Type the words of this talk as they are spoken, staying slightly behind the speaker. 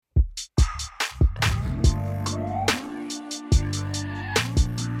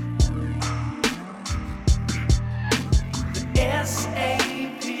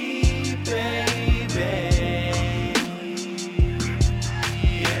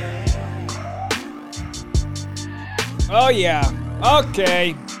Oh, yeah.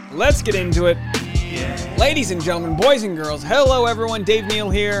 Okay, let's get into it. Ladies and gentlemen, boys and girls, hello everyone. Dave Neal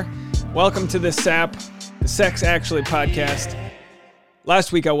here. Welcome to the SAP, the Sex Actually podcast.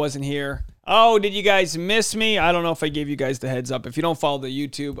 Last week I wasn't here. Oh, did you guys miss me? I don't know if I gave you guys the heads up. If you don't follow the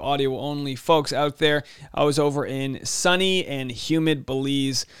YouTube audio only folks out there, I was over in sunny and humid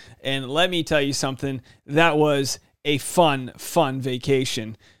Belize. And let me tell you something, that was a fun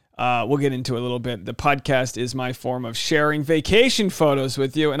vacation. We'll get into it a little bit. The podcast is my form of sharing vacation photos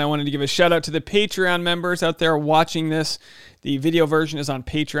with you, and I wanted to give a shout out to the Patreon members out there watching this. The video version is on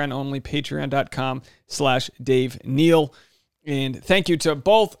Patreon only, patreon.com/Dave Neal. And thank you to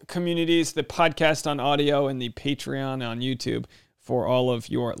both communities, the podcast on audio and the Patreon on YouTube, for all of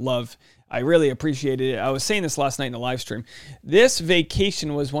your love. I really appreciated it. I was saying this last night in a live stream. This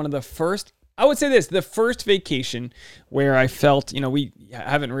vacation was one of the first, I would say this, the first vacation where I felt, we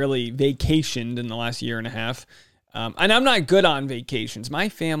haven't really vacationed in the last year and a half. And I'm not good on vacations. My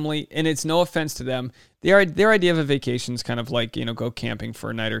family, and it's no offense to them, their idea of a vacation is kind of like, go camping for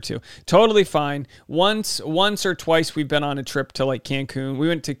a night or two. Totally fine. Once or twice we've been on a trip to like Cancun. We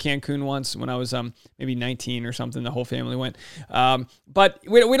went to Cancun once when I was maybe 19 or something. The whole family went. But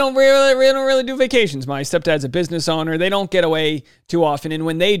we don't really do vacations. My stepdad's a business owner. They don't get away too often, and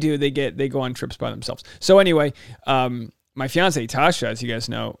when they do, they go on trips by themselves. So anyway, my fiance, Tasha, as you guys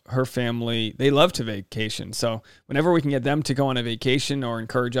know, her family, they love to vacation. So whenever we can get them to go on a vacation or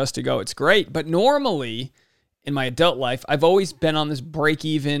encourage us to go, it's great. But normally in my adult life, I've always been on this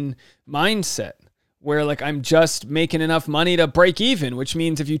break-even mindset where like I'm just making enough money to break even, which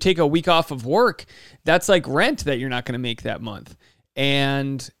means if you take a week off of work, that's like rent that you're not going to make that month.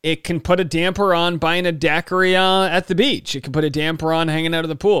 And it can put a damper on buying a daiquiri at the beach. It can put a damper on hanging out of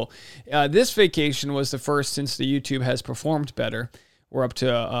the pool. This vacation was the first since the YouTube has performed better. We're up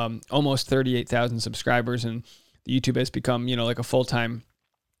to almost 38,000 subscribers, and the YouTube has become, like a full-time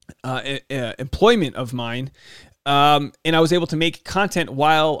employment of mine. And I was able to make content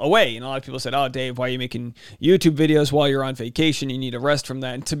while away. And a lot of people said, "Oh, Dave, why are you making YouTube videos while you're on vacation? You need a rest from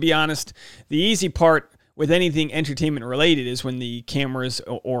that." And to be honest, the easy part with anything entertainment related is when the cameras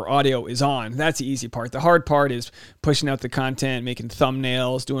or audio is on. That's the easy part. The hard part is pushing out the content, making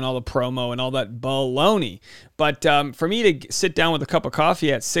thumbnails, doing all the promo and all that baloney. But for me to sit down with a cup of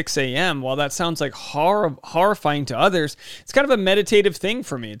coffee at 6 a.m., while that sounds like horrifying to others, it's kind of a meditative thing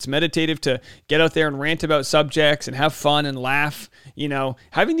for me. It's meditative to get out there and rant about subjects and have fun and laugh.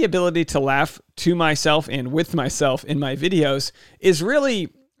 Having the ability to laugh to myself and with myself in my videos is really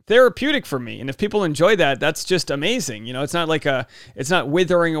therapeutic for me. And if people enjoy that, that's just amazing. It's not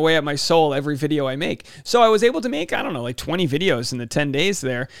withering away at my soul every video I make. So I was able to make, 20 videos in the 10 days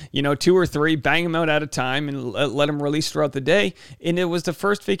there, 2 or 3, bang them out at a time and let them release throughout the day. And it was the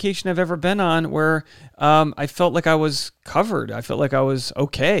first vacation I've ever been on where I felt like I was covered. I felt like I was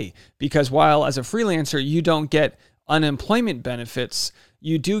okay. Because while as a freelancer, you don't get unemployment benefits,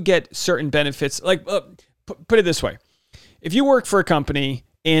 you do get certain benefits. Like, put it this way. If you work for a company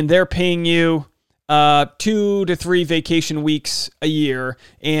and they're paying you 2 to 3 vacation weeks a year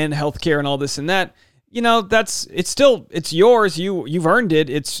and healthcare and all this and that, it's yours. You've earned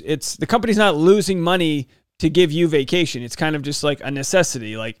it. It's the company's not losing money to give you vacation. It's kind of just like a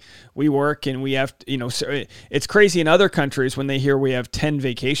necessity. Like we work and we have, it's crazy in other countries when they hear we have 10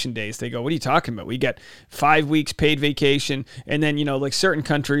 vacation days, they go, "What are you talking about? We get 5 weeks paid vacation." And then, like certain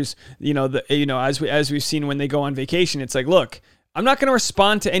countries, as we've seen when they go on vacation, it's like, look, I'm not going to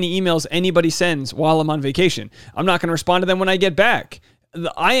respond to any emails anybody sends while I'm on vacation. I'm not going to respond to them when I get back.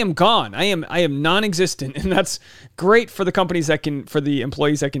 I am gone. I am non-existent, and that's great for the companies for the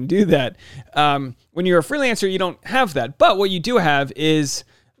employees that can do that. When you're a freelancer, you don't have that. But what you do have is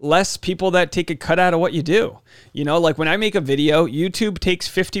less people that take a cut out of what you do. Like when I make a video, YouTube takes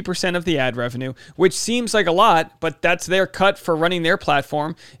 50% of the ad revenue, which seems like a lot, but that's their cut for running their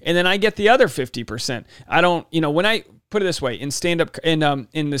platform. And then I get the other 50%. I don't, when I put it this way, in stand-up,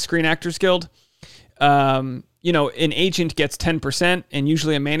 in the Screen Actors Guild, an agent gets 10%, and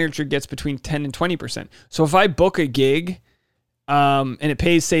usually a manager gets between 10 and 20%. So if I book a gig, and it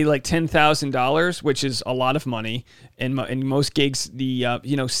pays, say, like $10,000, which is a lot of money, and in most gigs, the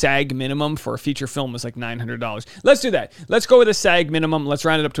SAG minimum for a feature film is like $900. Let's do that. Let's go with a SAG minimum. Let's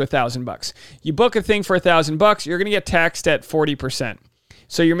round it up to $1,000. You book a thing for $1,000, you're going to get taxed at 40%.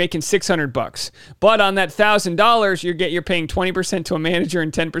 So you're making $600. But on that $1,000, you're paying 20% to a manager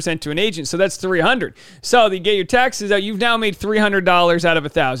and 10% to an agent. So that's $300. So you get your taxes out. You've now made $300 out of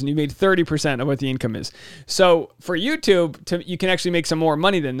 $1,000. You made 30% of what the income is. So for YouTube, you can actually make some more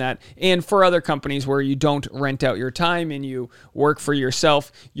money than that. And for other companies where you don't rent out your time and you work for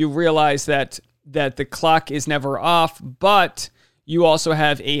yourself, you realize that that the clock is never off, but you also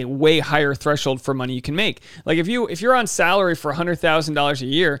have a way higher threshold for money you can make. Like if you're on salary for $100,000 a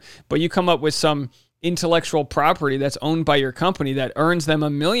year, but you come up with some intellectual property that's owned by your company that earns them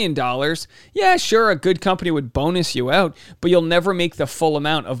 $1 million, yeah, sure, a good company would bonus you out, but you'll never make the full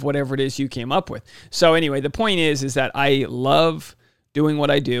amount of whatever it is you came up with. So anyway, the point is that I love doing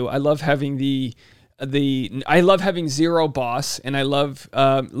what I do. I love having I love having zero boss, and I love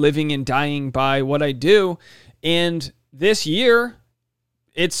living and dying by what I do. And this year,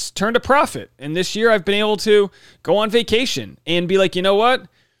 it's turned a profit. And this year, I've been able to go on vacation and be like, you know what?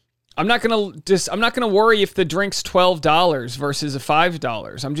 I'm not gonna worry if the drink's $12 versus a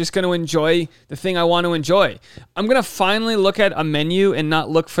 $5. I'm just gonna enjoy the thing I want to enjoy. I'm gonna finally look at a menu and not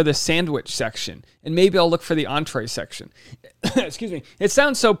look for the sandwich section, and maybe I'll look for the entree section. Excuse me. It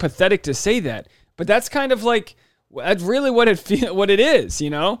sounds so pathetic to say that, but that's kind of like that's really what it is. You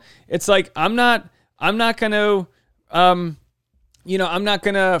know, it's like I'm not gonna I'm not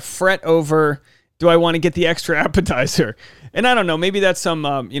gonna fret over, do I want to get the extra appetizer? And I don't know, maybe that's some,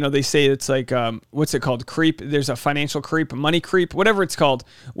 they say it's like, what's it called? Creep. There's a financial creep, money creep, whatever it's called.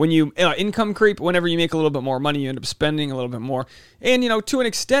 When you, income creep, whenever you make a little bit more money, you end up spending a little bit more. And, to an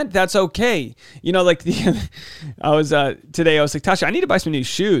extent, that's okay. Today I was like, Tasha, I need to buy some new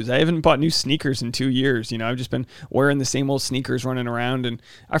shoes. I haven't bought new sneakers in 2 years. I've just been wearing the same old sneakers running around. And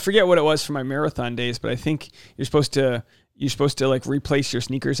I forget what it was for my marathon days, but I think you're supposed to like replace your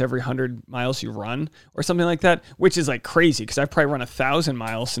sneakers every 100 miles you run or something like that, which is like crazy because I've probably run 1,000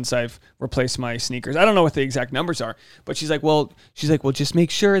 miles since I've replaced my sneakers. I don't know what the exact numbers are, but she's like, well, just make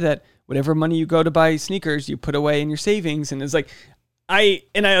sure that whatever money you go to buy sneakers, you put away in your savings. And it's like, I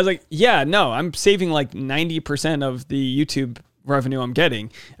was like, yeah, no, I'm saving like 90% of the YouTube revenue I'm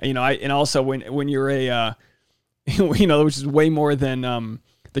getting, and also when you're a, which is way more than,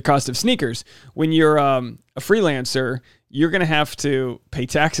 the cost of sneakers. When you're a freelancer, you're going to have to pay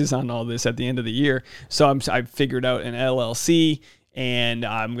taxes on all this at the end of the year. So I've figured out an LLC, and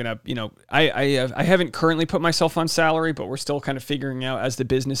I'm going to, I haven't currently put myself on salary, but we're still kind of figuring out as the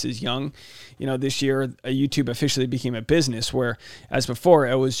business is young. This year, YouTube officially became a business, where as before,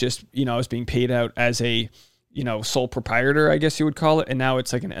 it was just, I was being paid out as a, sole proprietor, I guess you would call it. And now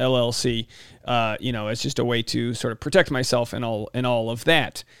it's like an LLC, it's just a way to sort of protect myself and all of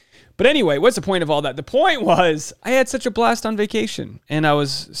that. But anyway, what's the point of all that? The point was I had such a blast on vacation, and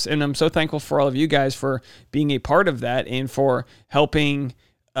I'm so thankful for all of you guys for being a part of that and for helping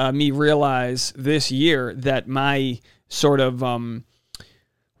me realize this year that my sort of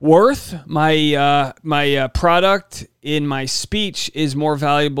worth, my product in my speech is more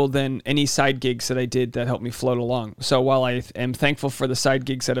valuable than any side gigs that I did that helped me float along. So while I am thankful for the side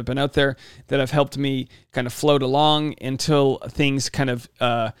gigs that have been out there that have helped me kind of float along until things kind of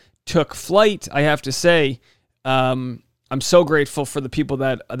took flight, I have to say, I'm so grateful for the people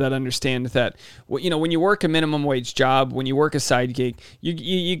that understand that, when you work a minimum wage job, when you work a side gig,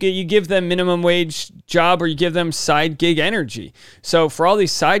 you give them minimum wage job, or you give them side gig energy. So for all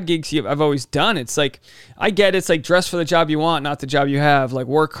these side gigs I've always done, it's like, I get it's like dress for the job you want, not the job you have, like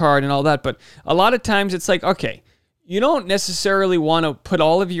work hard and all that. But a lot of times it's like, okay, you don't necessarily want to put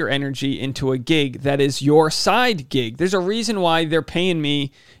all of your energy into a gig that is your side gig. There's a reason why they're paying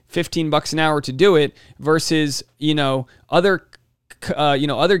me $15 an hour to do it versus, other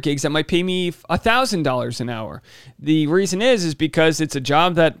gigs that might pay me $1,000 an hour. The reason is because it's a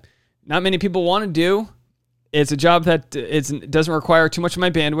job that not many people want to do. It's a job that doesn't require too much of my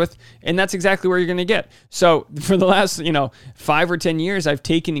bandwidth, and that's exactly where you're going to get. So for the last, 5 or 10 years, I've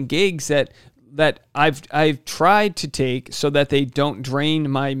taken gigs that I've tried to take so that they don't drain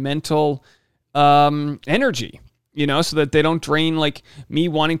my mental energy. So that they don't drain like me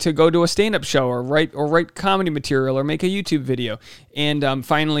wanting to go to a stand-up show or write comedy material or make a YouTube video. And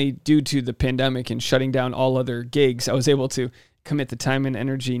finally, due to the pandemic and shutting down all other gigs, I was able to commit the time and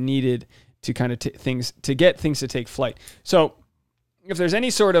energy needed to kind of get things to take flight. So if there's any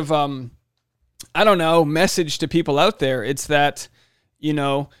sort of, message to people out there, it's that,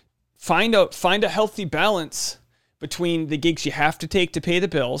 find a healthy balance between the gigs you have to take to pay the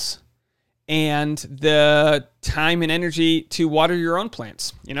bills and the time and energy to water your own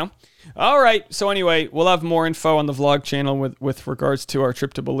plants, All right. So anyway, we'll have more info on the vlog channel with regards to our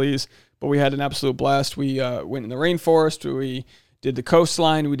trip to Belize, but we had an absolute blast. We went in the rainforest. We did the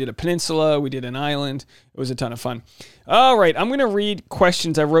coastline. We did a peninsula. We did an island. It was a ton of fun. All right. I'm going to read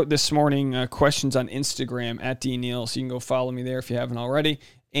questions I wrote this morning, questions on Instagram at DNeil. So you can go follow me there if you haven't already.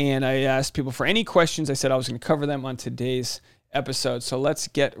 And I asked people for any questions. I said I was going to cover them on today's episode. So let's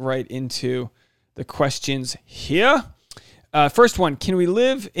get right into the questions here. First one, can we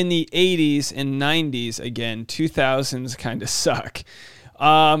live in the 80s and 90s again? 2000s kind of suck.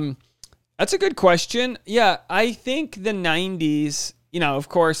 That's a good question. Yeah, I think the 90s, of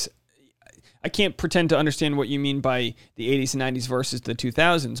course, I can't pretend to understand what you mean by the 80s and 90s versus the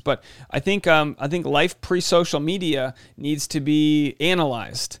 2000s, but I think life pre-social media needs to be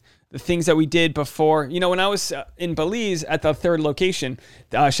analyzed. The things that we did before, when I was in Belize at the third location,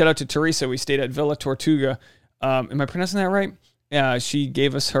 shout out to Teresa, we stayed at Villa Tortuga. Am I pronouncing that right? She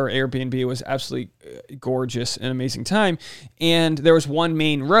gave us her Airbnb. It was absolutely gorgeous, an amazing time. And there was one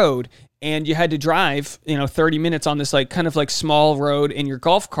main road, and you had to drive, 30 minutes on this kind of small road in your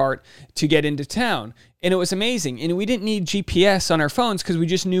golf cart to get into town. And it was amazing. And we didn't need GPS on our phones because we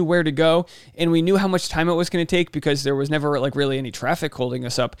just knew where to go, and we knew how much time it was going to take because there was never really any traffic holding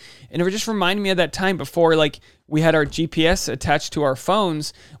us up. And it just reminded me of that time before we had our GPS attached to our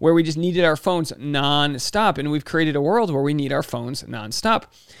phones where we just needed our phones nonstop. And we've created a world where we need our phones nonstop.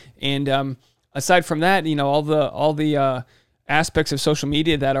 And aside from that, all the aspects of social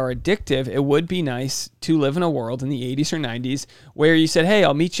media that are addictive, it would be nice to live in a world in the 80s or 90s where you said, hey,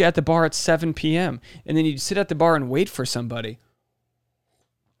 I'll meet you at the bar at 7 p.m. And then you'd sit at the bar and wait for somebody.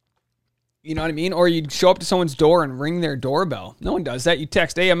 You know what I mean? Or you'd show up to someone's door and ring their doorbell. No one does that. You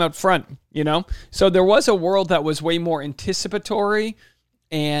text, hey, I'm out front, So there was a world that was way more anticipatory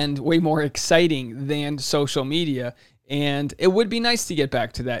and way more exciting than social media. And it would be nice to get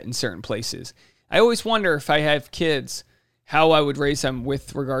back to that in certain places. I always wonder if I have kids, how I would raise them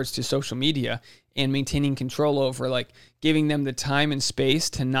with regards to social media and maintaining control over giving them the time and space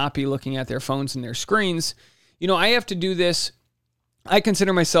to not be looking at their phones and their screens. I have to do this. I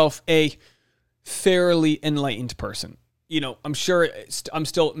consider myself a fairly enlightened person. I'm sure I'm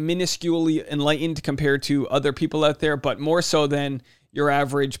still minusculely enlightened compared to other people out there, but more so than your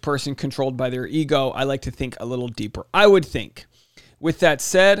average person controlled by their ego. I like to think a little deeper, I would think. With that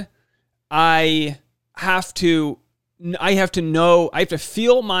said, I have to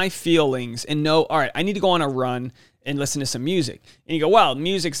feel my feelings and know, all right, I need to go on a run and listen to some music. And you go, well,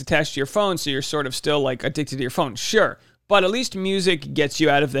 music's attached to your phone, so you're sort of still addicted to your phone. Sure. But at least music gets you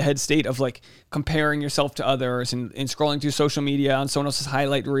out of the head state of comparing yourself to others and scrolling through social media on someone else's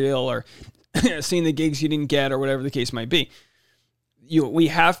highlight reel or seeing the gigs you didn't get or whatever the case might be. We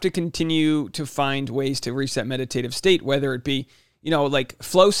have to continue to find ways to reach that meditative state, whether it be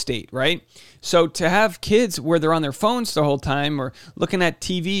flow state, right? So to have kids where they're on their phones the whole time or looking at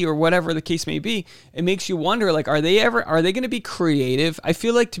TV or whatever the case may be, it makes you wonder, are they going to be creative? I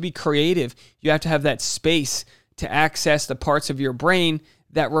feel like to be creative, you have to have that space to access the parts of your brain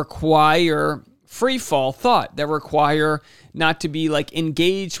that require free fall thought, that require not to be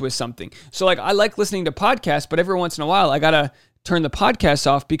engaged with something. So I like listening to podcasts, but every once in a while I got to turn the podcast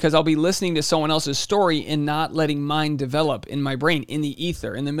off because I'll be listening to someone else's story and not letting mine develop in my brain, in the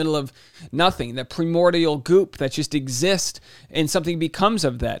ether, in the middle of nothing, the primordial goop that just exists and something becomes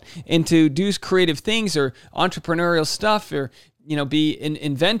of that. And to do creative things or entrepreneurial stuff or, be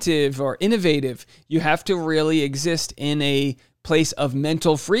inventive or innovative, you have to really exist in a place of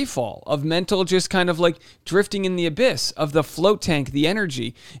mental free fall, of mental just kind of drifting in the abyss, of the float tank, the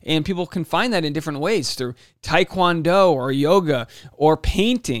energy. And people can find that in different ways through taekwondo or yoga or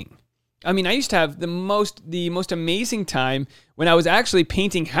painting. I mean, I used to have the most amazing time when I was actually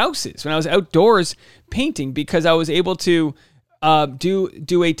painting houses, when I was outdoors painting, because I was able to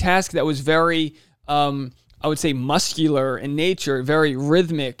do a task that was very, I would say, muscular in nature, very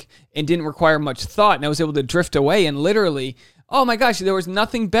rhythmic, and didn't require much thought. And I was able to drift away and literally, oh my gosh, there was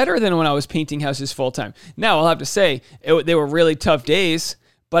nothing better than when I was painting houses full time. Now, I'll have to say, they were really tough days,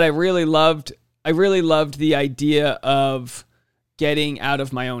 but I really loved the idea of getting out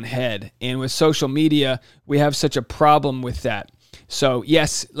of my own head. And with social media, we have such a problem with that. So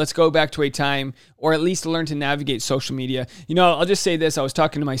yes, let's go back to a time, or at least learn to navigate social media. I'll just say this. I was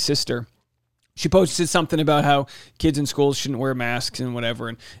talking to my sister. She posted something about how kids in schools shouldn't wear masks and whatever.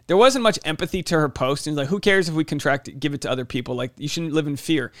 And there wasn't much empathy to her post. And who cares if we contract it, give it to other people? You shouldn't live in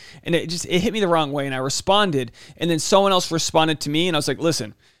fear. And it hit me the wrong way. And I responded. And then someone else responded to me. And I was like,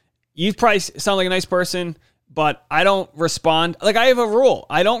 listen, you probably sound like a nice person, but I don't respond. I have a rule.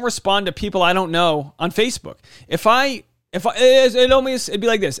 I don't respond to people I don't know on Facebook. It'd be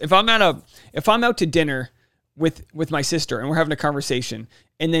like this. If I'm out to dinner with my sister and we're having a conversation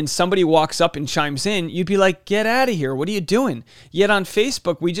and then somebody walks up and chimes in, you'd be like, get out of here. What are you doing? Yet on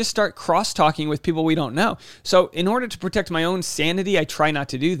Facebook, we just start cross-talking with people we don't know. So in order to protect my own sanity, I try not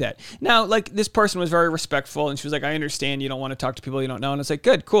to do that. Now, this person was very respectful and she was like, I understand you don't want to talk to people you don't know. And it's like,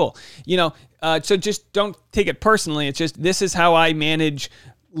 good, cool. So just don't take it personally. It's just, this is how I manage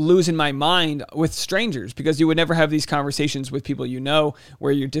losing my mind with strangers, because you would never have these conversations with people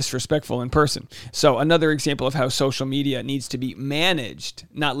where you're disrespectful in person. So another example of how social media needs to be managed,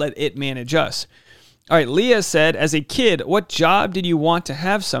 not let it manage us. All right, Leah said, as a kid, what job did you want to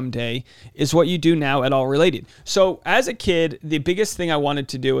have someday? Is what you do now at all related? So as a kid, the biggest thing I wanted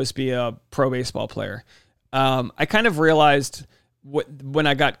to do was be a pro baseball player. I kind of realized when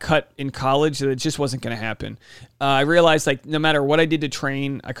I got cut in college that it just wasn't going to happen. I realized like no matter what I did to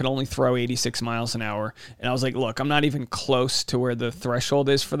train, I could only throw 86 miles an hour. And I was like, look, I'm not even close to where the threshold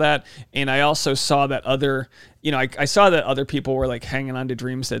is for that. And I also saw that I saw that other people were like hanging on to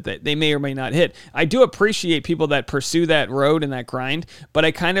dreams that they may or may not hit. I do appreciate people that pursue that road and that grind, but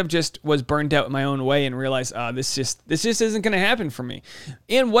I kind of just was burned out in my own way and realized, this just isn't going to happen for me.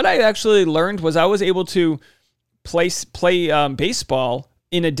 And what I actually learned was I was able to play baseball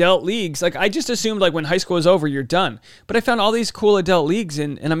in adult leagues. Like I just assumed like when high school was over, you're done. But I found all these cool adult leagues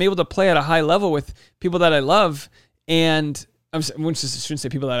and I'm able to play at a high level with people that I love. And I shouldn't say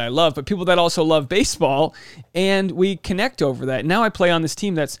people that I love, but people that also love baseball. And we connect over that. Now I play on this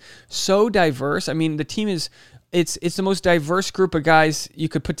team that's so diverse. I mean, the team is, it's the most diverse group of guys you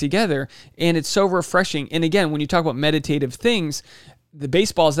could put together. And it's so refreshing. And again, when you talk about meditative things, the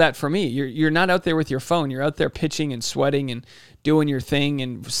baseball is that for me. You're not out there with your phone. You're out there pitching and sweating and doing your thing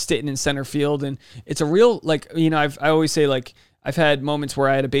and sitting in center field. And it's a real, I always say like, I've had moments where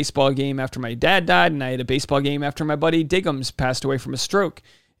I had a baseball game after my dad died, and I had a baseball game after my buddy Diggums passed away from a stroke.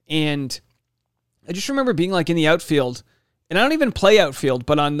 And I just remember being like in the outfield, and I don't even play outfield,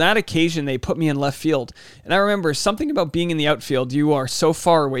 but on that occasion, they put me in left field. And I remember something about being in the outfield, you are so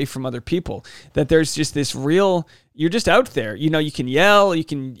far away from other people that there's just this real, you're just out there. You can yell, you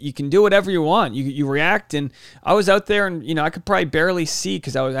can do whatever you want. You react. And I was out there and, I could probably barely see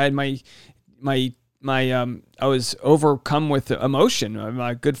because I had I was overcome with emotion.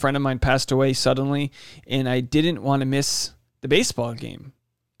 A good friend of mine passed away suddenly, and I didn't want to miss the baseball game.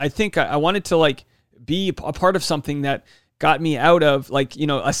 I think I wanted to like be a part of something that got me out of like,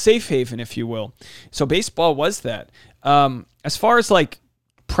 a safe haven, if you will. So baseball was that. As far as like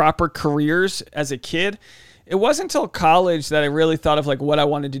proper careers as a kid, it wasn't until college that I really thought of like what I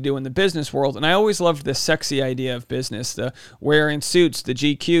wanted to do in the business world. And I always loved the sexy idea of business, the wearing suits, the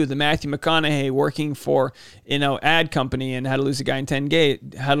GQ, the Matthew McConaughey working for, ad company and How to Lose a Guy in 10 Days.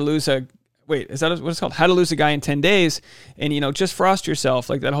 Is that what it's called? How to Lose a Guy in 10 Days. And, just frost yourself,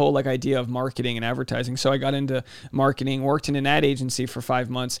 like that whole like idea of marketing and advertising. So I got into marketing, worked in an ad agency for 5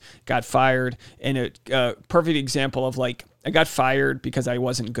 months, got fired. And a perfect example of like, I got fired because I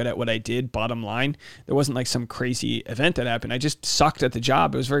wasn't good at what I did, bottom line. There wasn't like some crazy event that happened. I just sucked at the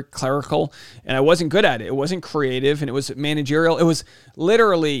job. It was very clerical and I wasn't good at it. It wasn't creative and it was managerial. It was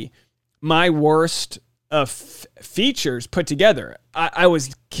literally my worst features put together. I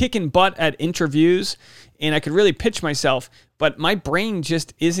was kicking butt at interviews and I could really pitch myself, but my brain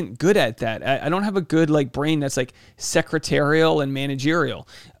just isn't good at that. I don't have a good like brain that's like secretarial and managerial.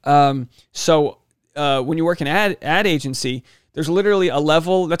 So when you work in an ad agency, there's literally a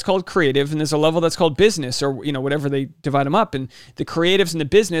level that's called creative and there's a level that's called business or, whatever they divide them up. And the creatives and the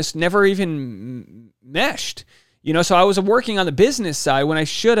business never even meshed. So I was working on the business side when I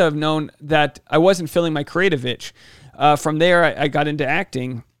should have known that I wasn't filling my creative itch. From there, I got into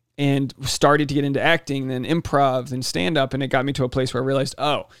acting and started to get into acting, then improv, then stand-up, and it got me to a place where I realized,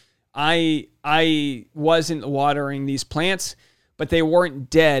 I wasn't watering these plants, but they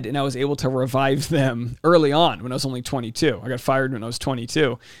weren't dead, and I was able to revive them early on when I was only 22. I got fired when I was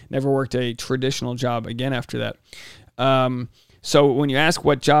 22. Never worked a traditional job again after that. So when you ask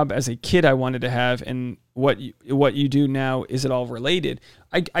what job as a kid I wanted to have and what you do now, is it all related?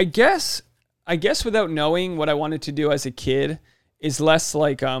 I guess without knowing what I wanted to do as a kid is less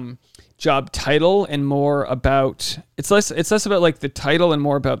like job title and more about it's less about like the title and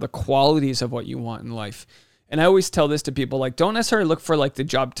more about the qualities of what you want in life. And I always tell this to people, like, don't necessarily look for like the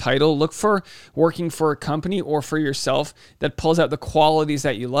job title. Look for working for a company or for yourself that pulls out the qualities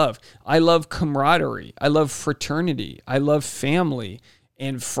that you love. I love camaraderie. I love fraternity. I love family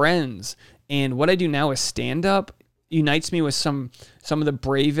and friends. And what I do now is stand-up unites me with some of the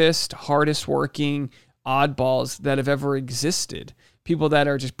bravest, hardest working oddballs that have ever existed. People that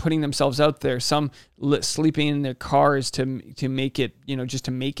are just putting themselves out there, some sleeping in their cars to make it, just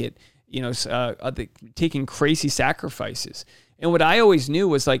to make it. Taking crazy sacrifices. And what I always knew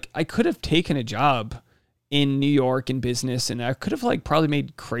was like, I could have taken a job in New York in business and I could have like probably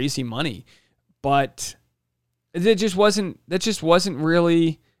made crazy money, but that just wasn't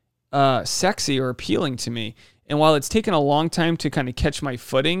really sexy or appealing to me. And while it's taken a long time to kind of catch my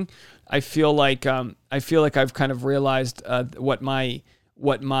footing, I feel like I've kind of realized what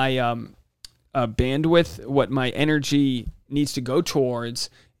what my bandwidth, what my energy needs to go towards,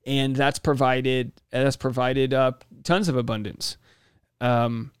 and that's provided tons of abundance. I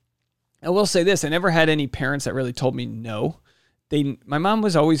will say this: I never had any parents that really told me no. My mom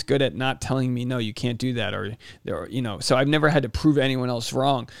was always good at not telling me, no, you can't do that, or so I've never had to prove anyone else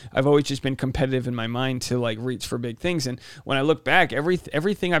wrong. I've always just been competitive in my mind to like reach for big things. And when I look back,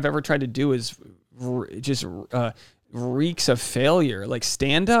 everything I've ever tried to do is just reeks of failure. Like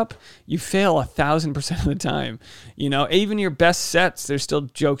stand up, you fail 1,000% of the time. Even your best sets, there's still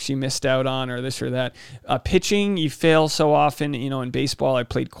jokes you missed out on or this or that. Pitching, you fail so often. In baseball, I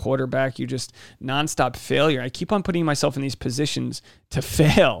played quarterback. You just nonstop failure. I keep on putting myself in these positions to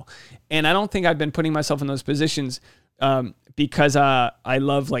fail, and I don't think I've been putting myself in those positions because I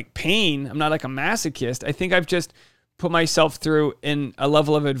love like pain. I'm not like a masochist. I think I've just put myself through in a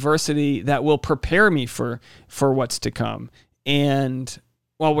level of adversity that will prepare me for what's to come. And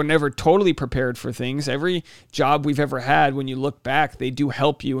while we're never totally prepared for things, every job we've ever had, when you look back, they do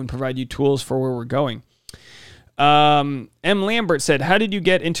help you and provide you tools for where we're going. M. Lambert said, how did you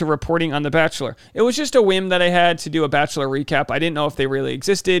get into reporting on The Bachelor? It was just a whim that I had to do a Bachelor recap. I didn't know if they really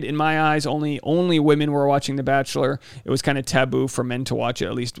existed. In my eyes, only women were watching The Bachelor. It was kind of taboo for men to watch it,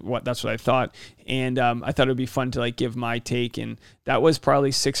 at least that's what I thought. And I thought it would be fun to like give my take. And that was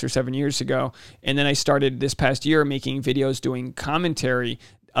probably 6 or 7 years ago. And then I started this past year making videos doing commentary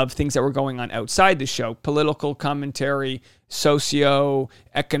of things that were going on outside the show, political commentary,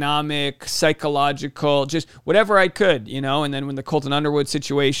 socio-economic, psychological, just whatever I could, and then when the Colton Underwood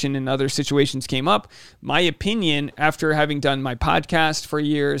situation and other situations came up, my opinion after having done my podcast for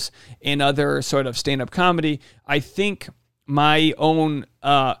years and other sort of stand-up comedy, I think my own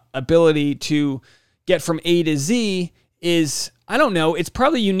ability to get from A to Z is, I don't know, it's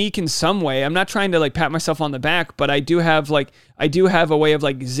probably unique in some way. I'm not trying to like pat myself on the back, but I do have a way of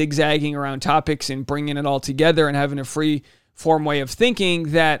like zigzagging around topics and bringing it all together and having a free form way of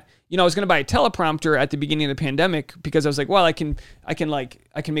thinking that, I was going to buy a teleprompter at the beginning of the pandemic because I was like, well, I can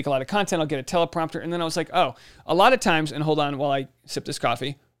make a lot of content. I'll get a teleprompter. And then I was like, oh, a lot of times, and hold on while I sip this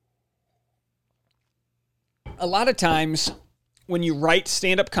coffee. A lot of times when you write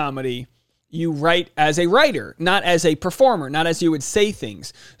stand-up comedy, you write as a writer, not as a performer, not as you would say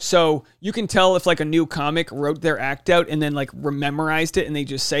things. So you can tell if like a new comic wrote their act out and then like memorized it and they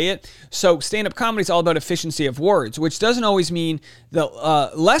just say it. So stand-up comedy is all about efficiency of words, which doesn't always mean the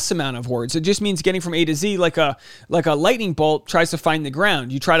less amount of words. It just means getting from A to Z like a lightning bolt tries to find the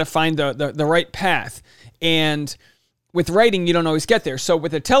ground. You try to find the right path. And with writing, you don't always get there. So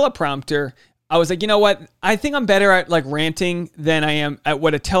with a teleprompter, I was like, you know what? I think I'm better at like ranting than I am at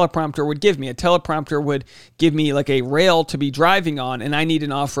what a teleprompter would give me. A teleprompter would give me like a rail to be driving on, and I need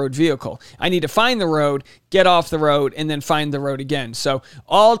an off-road vehicle. I need to find the road, get off the road, and then find the road again. So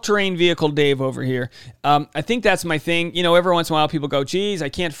all-terrain vehicle Dave over here. I think that's my thing. Every once in a while people go, geez, I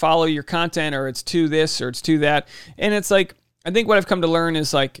can't follow your content, or it's too this or it's too that. And it's like, I think what I've come to learn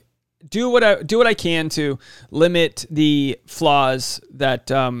is like, do what I can to limit the flaws that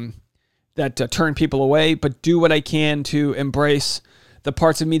turn people away, but do what I can to embrace the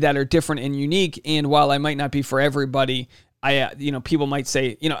parts of me that are different and unique. And while I might not be for everybody, people might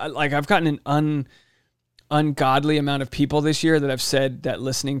say, like I've gotten an ungodly amount of people this year that have said that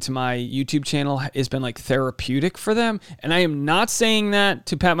listening to my YouTube channel has been like therapeutic for them. And I am not saying that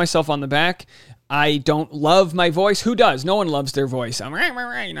to pat myself on the back. I don't love my voice. Who does? No one loves their voice. I'm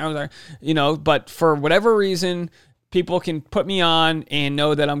but for whatever reason, people can put me on and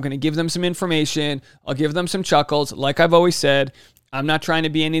know that I'm going to give them some information. I'll give them some chuckles. Like I've always said, I'm not trying to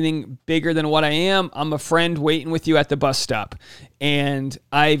be anything bigger than what I am. I'm a friend waiting with you at the bus stop. And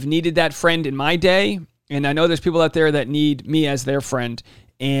I've needed that friend in my day. And I know there's people out there that need me as their friend.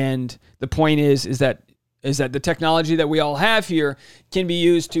 And the point is that the technology that we all have here can be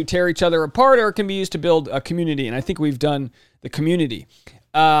used to tear each other apart, or it can be used to build a community. And I think we've done the community.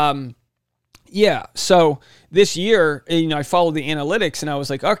 Yeah. So this year, I followed the analytics and I was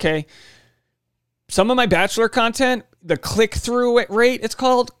like, okay, some of my Bachelor content, the click-through rate, it's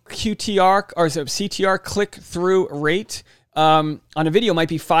called QTR, or is it CTR, click-through rate, on a video might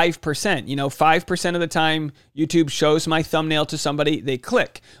be 5%. 5% of the time YouTube shows my thumbnail to somebody, they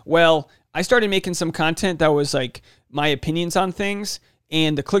click. Well, I started making some content that was like my opinions on things,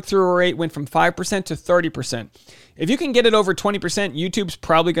 and the click-through rate went from 5% to 30%. If you can get it over 20%, YouTube's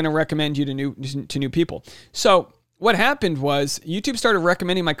probably going to recommend you to new people. So what happened was YouTube started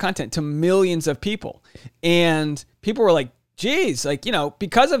recommending my content to millions of people. And people were like, geez, like,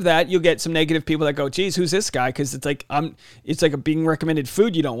 because of that, you'll get some negative people that go, geez, who's this guy? Because it's like a being recommended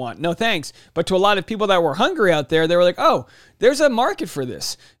food you don't want. No thanks. But to a lot of people that were hungry out there, they were like, oh, there's a market for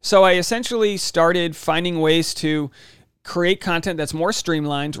this. So I essentially started finding ways to create content that's more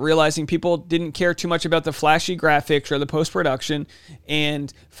streamlined, realizing people didn't care too much about the flashy graphics or the post-production,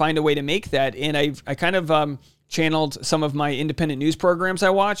 and find a way to make that. And I kind of channeled some of my independent news programs I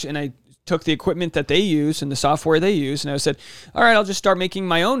watch, and I took the equipment that they use and the software they use, and I said, all right, I'll just start making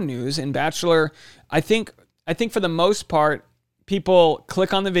my own news. And Bachelor, I think for the most part, people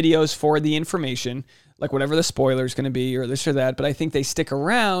click on the videos for the information, like whatever the spoiler is going to be or this or that, but I think they stick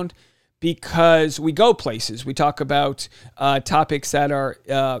around because we go places. We talk about topics that are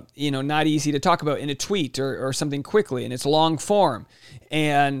not easy to talk about in a tweet or something quickly, and it's long form.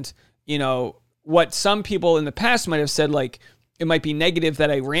 And, what some people in the past might have said, like, it might be negative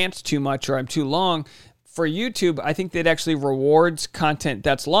that I rant too much or I'm too long. For YouTube, I think that actually rewards content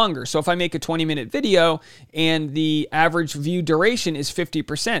that's longer. So if I make a 20-minute video and the average view duration is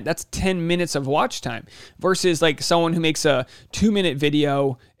 50%, that's 10 minutes of watch time versus like someone who makes a 2-minute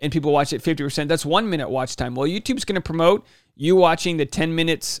video and people watch it 50%, that's 1 minute watch time. Well, YouTube's going to promote you watching the 10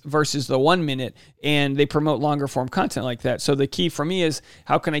 minutes versus the 1 minute, and they promote longer form content like that. So the key for me is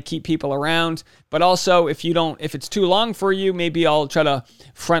how can I keep people around? But also if it's too long for you, maybe I'll try to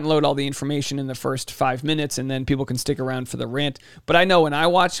front load all the information in the first 5 minutes and then people can stick around for the rant. But I know when I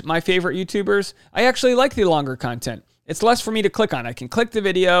watch my favorite YouTubers, I actually like the longer content. It's less for me to click on. I can click the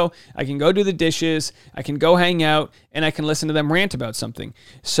video, I can go do the dishes, I can go hang out, and I can listen to them rant about something.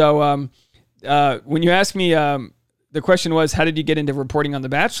 So when you ask me, the question was, how did you get into reporting on The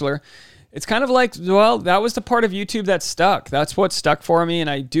Bachelor? It's kind of like, well, that was the part of YouTube that stuck. That's what stuck for me, and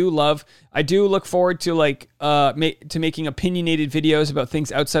I do look forward to making opinionated videos about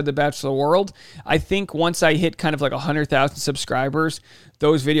things outside the Bachelor world. I think once I hit kind of like 100,000 subscribers,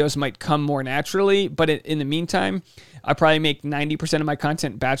 those videos might come more naturally. But in the meantime, I probably make 90% of my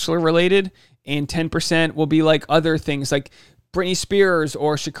content Bachelor related, and 10% will be like other things like Britney Spears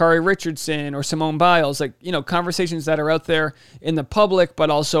or Sha'Carri Richardson or Simone Biles, conversations that are out there in the public, but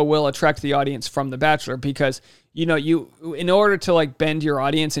also will attract the audience from The Bachelor because, in order to bend your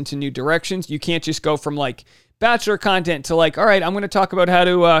audience into new directions, you can't just go from Bachelor content to all right, I'm going to talk about how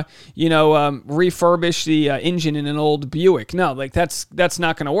to, refurbish the engine in an old Buick. No, that's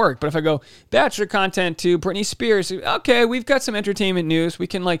not going to work. But if I go Bachelor content to Britney Spears, okay, we've got some entertainment news. We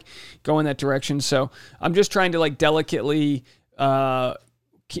can go in that direction. So I'm just trying to delicately,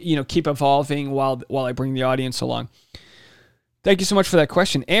 keep evolving while I bring the audience along. Thank you so much for that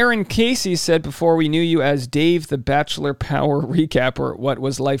question. Aaron Casey said, before we knew you as Dave the Bachelor Power Recapper, what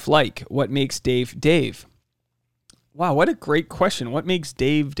was life like? What makes Dave Dave? Wow, what a great question. What makes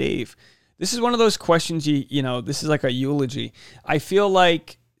Dave Dave? This is one of those questions this is like a eulogy. I feel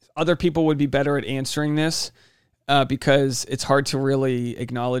like other people would be better at answering this because it's hard to really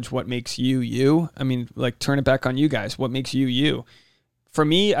acknowledge what makes you you. I mean, turn it back on you guys. What makes you you? For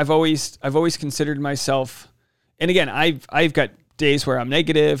me, I've always considered myself, and again, I've got days where I'm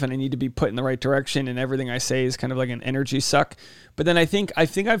negative and I need to be put in the right direction, and everything I say is kind of like an energy suck. But then I think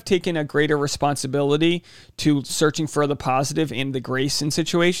I've taken a greater responsibility to searching for the positive and the grace in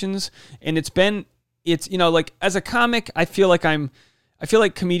situations. And it's as a comic, I feel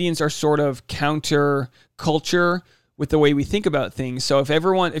like comedians are sort of counter culture with the way we think about things. So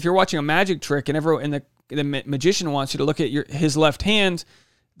if you're watching a magic trick and the magician wants you to look at his left hand,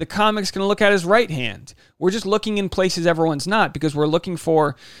 the comic's going to look at his right hand. We're just looking in places everyone's not because we're looking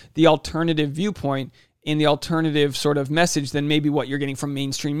for the alternative viewpoint and the alternative sort of message than maybe what you're getting from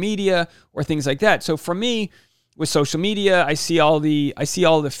mainstream media or things like that. So for me, with social media, I see all the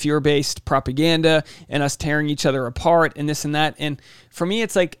fear-based propaganda and us tearing each other apart and this and that. And for me,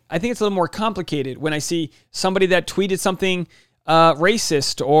 it's I think it's a little more complicated when I see somebody that tweeted something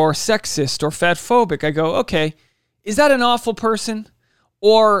racist or sexist or fatphobic. I go, okay, is that an awful person?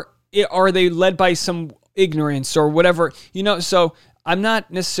 Or are they led by some ignorance or whatever? So I'm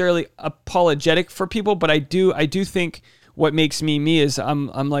not necessarily apologetic for people, but I do think what makes me me is I'm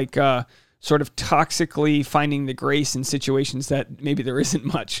sort of toxically finding the grace in situations that maybe there isn't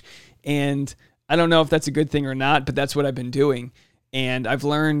much. And I don't know if that's a good thing or not, but that's what I've been doing. And I've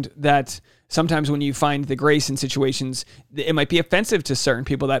learned that sometimes when you find the grace in situations, it might be offensive to certain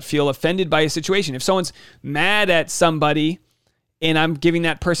people that feel offended by a situation. If someone's mad at somebody and I'm giving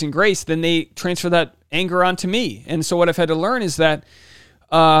that person grace, then they transfer that anger onto me. And so what I've had to learn is that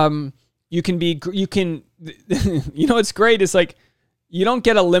you can, what's great is you don't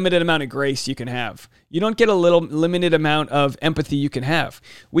get a limited amount of grace you can have. You don't get a limited amount of empathy you can have.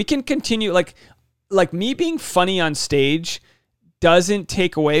 We can continue, like me being funny on stage doesn't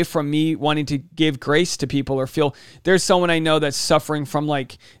take away from me wanting to give grace to people or feel. There's someone I know that's suffering from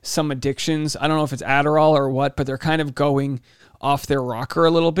like some addictions. I don't know if it's Adderall or what, but they're kind of going off their rocker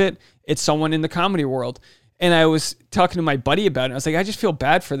a little bit. It's someone in the comedy world. And I was talking to my buddy about it. I was like, I just feel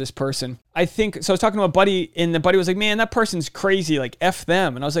bad for this person. I was talking to a buddy, and the buddy was like, man, that person's crazy. Like, F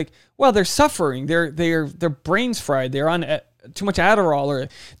them. And I was like, well, they're suffering. Their brain's fried. They're on too much Adderall, or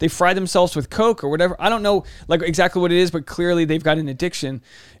they fry themselves with Coke or whatever. I don't know like exactly what it is, but clearly they've got an addiction.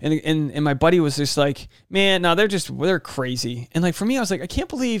 And my buddy was just like, man, no, they're crazy. And like, for me, I was like, I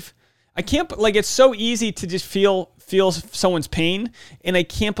can't, like, it's so easy to just feel someone's pain. And I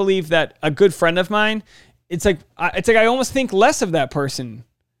can't believe that a good friend of mine, it's like I almost think less of that person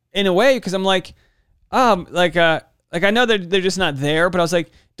in a way. Cause I'm like, I know that they're just not there, but I was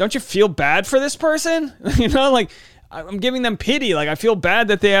like, don't you feel bad for this person? You know, like, I'm giving them pity. Like, I feel bad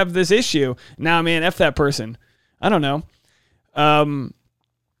that they have this issue. Nah, man, F that person. I don't know.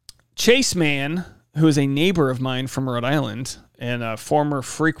 Chase Man, who is a neighbor of mine from Rhode Island and a former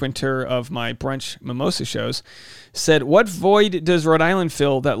frequenter of my brunch mimosa shows, said, what void does Rhode Island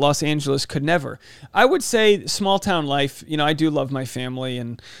fill that Los Angeles could never? I would say small town life. You know, I do love my family,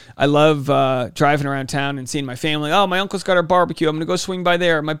 and I love driving around town and seeing my family. Oh, my uncle's got our barbecue. I'm going to go swing by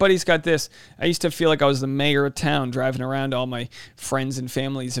there. My buddy's got this. I used to feel like I was the mayor of town, driving around to all my friends and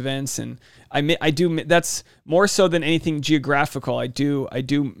family's events. And I do, that's more so than anything geographical. I do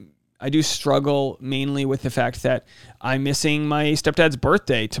struggle mainly with the fact that I'm missing my stepdad's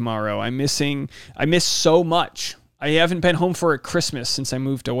birthday tomorrow. I miss so much. I haven't been home for a Christmas since I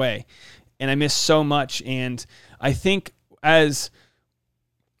moved away, and I miss so much. And I think as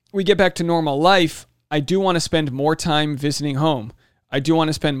we get back to normal life, I do want to spend more time visiting home. I do want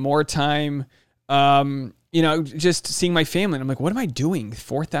to spend more time, just seeing my family. And I'm like, what am I doing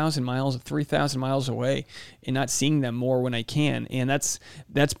 4,000 miles, 3,000 miles away and not seeing them more when I can? And that's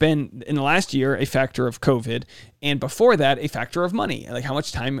been, in the last year, a factor of COVID. And before that, a factor of money. Like, how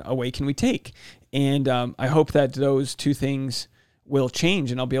much time away can we take? And I hope that those two things will change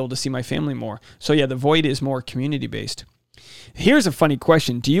and I'll be able to see my family more. So yeah, the void is more community-based. Here's a funny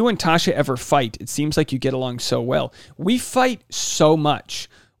question. Do you and Tasha ever fight? It seems like you get along so well. We fight so much.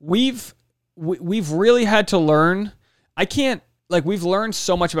 We've really had to learn. We've learned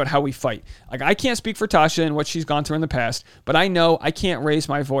so much about how we fight. Like, I can't speak for Tasha and what she's gone through in the past, but I know I can't raise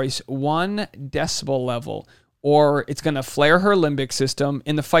my voice 1 decibel level or it's going to flare her limbic system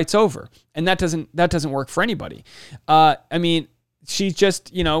and the fight's over. And that doesn't work for anybody. She's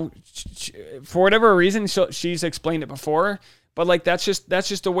just, for whatever reason, she's explained it before, but like, that's just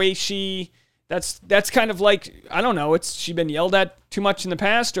the way that's kind of like, I don't know, she's been yelled at too much in the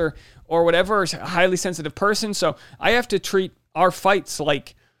past or whatever, a highly sensitive person. So I have to treat our fights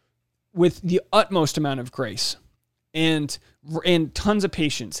like with the utmost amount of grace and tons of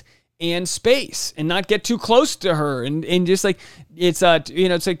patience and space and not get too close to her. And just like, it's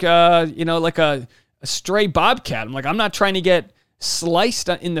like a stray bobcat. I'm like, I'm not trying to get sliced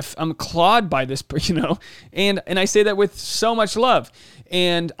I'm clawed by this, and I say that with so much love.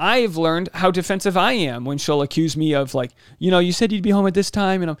 And I've learned how defensive I am when she'll accuse me of like, you said you'd be home at this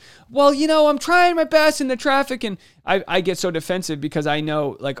time. And I'm trying my best in the traffic. And I get so defensive because I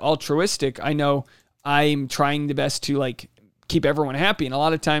know, like, altruistic, I know I'm trying the best to like keep everyone happy. And a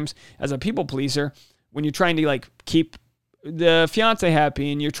lot of times as a people pleaser, when you're trying to like keep the fiance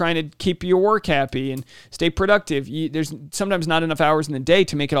happy and you're trying to keep your work happy and stay productive, there's sometimes not enough hours in the day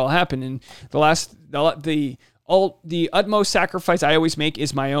to make it all happen. And the utmost sacrifice I always make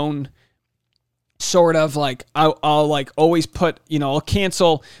is my own sort of like, I'll like always put,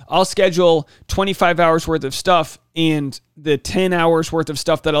 I'll schedule 25 hours worth of stuff, and the 10 hours worth of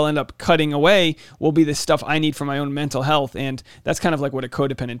stuff that I'll end up cutting away will be the stuff I need for my own mental health. And that's kind of like what a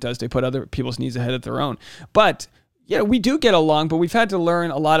codependent does. They put other people's needs ahead of their own. But yeah, we do get along, but we've had to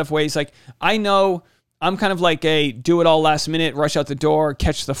learn a lot of ways. Like, I know I'm kind of like a do it all last minute, rush out the door,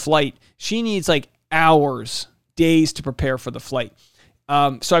 catch the flight. She needs like hours, days to prepare for the flight.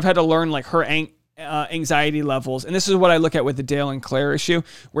 So I've had to learn like her anxiety levels. And this is what I look at with the Dale and Claire issue,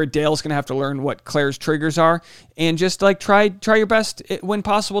 where Dale's going to have to learn what Claire's triggers are and just like try your best when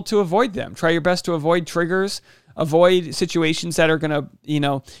possible to avoid them. Try your best to avoid triggers, avoid situations that are going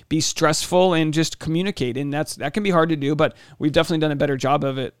to, be stressful, and just communicate. And that can be hard to do, but we've definitely done a better job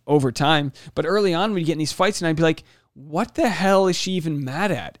of it over time. But early on, we'd get in these fights and I'd be like, what the hell is she even mad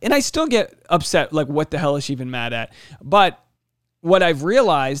at? And I still get upset, like, what the hell is she even mad at? But what I've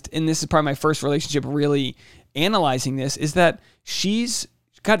realized, and this is probably my first relationship really analyzing this, is that she's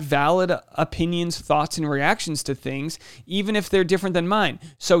got valid opinions, thoughts, and reactions to things, even if they're different than mine.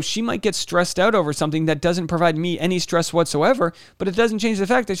 So she might get stressed out over something that doesn't provide me any stress whatsoever, but it doesn't change the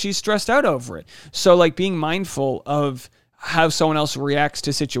fact that she's stressed out over it. So like being mindful of how someone else reacts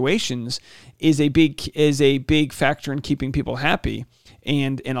to situations is a big factor in keeping people happy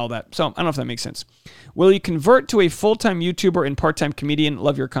and all that. So I don't know if that makes sense. Will you convert to a full-time YouTuber and part-time comedian?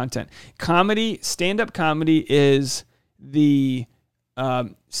 Love your content. Comedy, stand-up comedy is the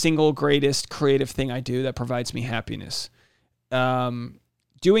single greatest creative thing I do that provides me happiness. Doing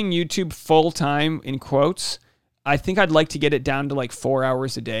YouTube full-time, in quotes, I think I'd like to get it down to like 4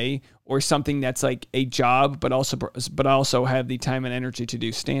 hours a day or something that's like a job, but also have the time and energy to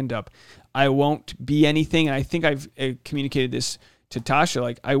do stand-up. I won't be anything, and I think I've communicated this to Tasha,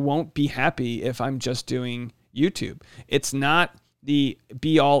 like I won't be happy if I'm just doing YouTube. It's not the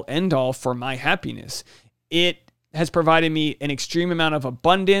be-all, end-all for my happiness. It has provided me an extreme amount of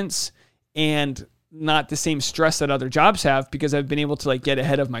abundance and not the same stress that other jobs have because I've been able to like get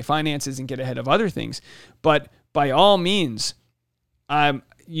ahead of my finances and get ahead of other things. But by all means,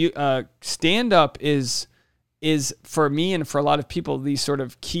 stand-up is for me and for a lot of people the sort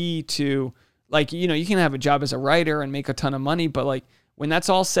of key to, like, you know, you can have a job as a writer and make a ton of money, but like when that's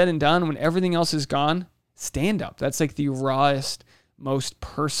all said and done, when everything else is gone, stand-up. That's like the rawest, most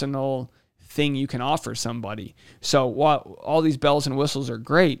personal thing you can offer somebody. So while all these bells and whistles are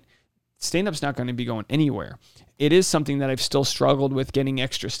great, stand-up's not going to be going anywhere. It is something that I've still struggled with getting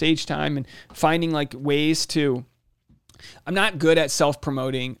extra stage time and finding like ways to. I'm not good at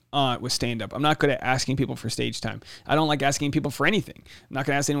self-promoting with stand-up. I'm not good at asking people for stage time. I don't like asking people for anything. I'm not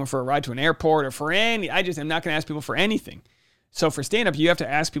going to ask anyone for a ride to an airport or for I'm not going to ask people for anything. So for stand-up, you have to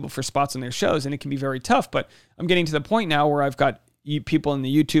ask people for spots on their shows, and it can be very tough. But I'm getting to the point now where I've got people in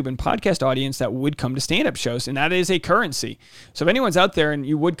the YouTube and podcast audience that would come to stand-up shows, and that is a currency. So if anyone's out there and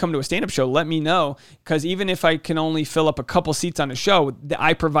you would come to a stand-up show, let me know, because even if I can only fill up a couple seats on a show,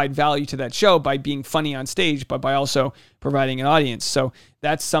 I provide value to that show by being funny on stage, but by also providing an audience. So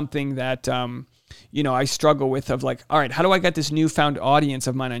that's something that I struggle with, of like, all right, how do I get this newfound audience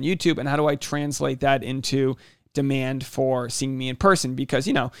of mine on YouTube, and how do I translate that into demand for seeing me in person? Because,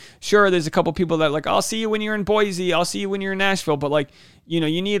 sure, there's a couple people that are like, I'll see you when you're in Boise, I'll see you when you're in Nashville, but like, you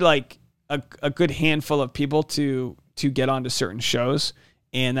need like a good handful of people to get onto certain shows.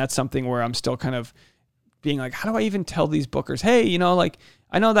 And that's something where I'm still kind of being like, how do I even tell these bookers, hey, like,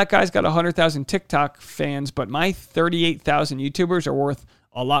 I know that guy's got 100,000 TikTok fans, but my 38,000 YouTubers are worth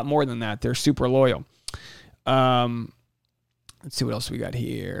a lot more than that. They're super loyal. Let's see what else we got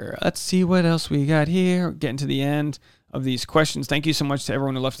here. Getting to the end of these questions. Thank you so much to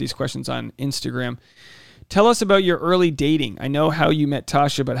everyone who left these questions on Instagram. Tell us about your early dating. I know how you met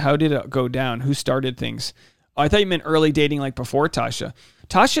Tasha, but how did it go down? Who started things? Oh, I thought you meant early dating like before Tasha.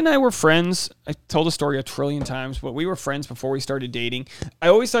 Tasha and I were friends. I told the story a trillion times, but we were friends before we started dating. I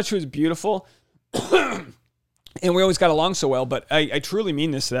always thought she was beautiful. And we always got along so well, but I truly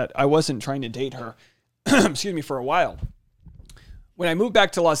mean this, that I wasn't trying to date her, for a while. When I moved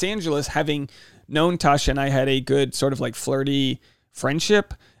back to Los Angeles, having known Tasha and I had a good sort of like flirty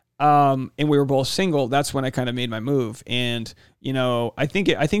friendship, and we were both single, that's when I kind of made my move. And, I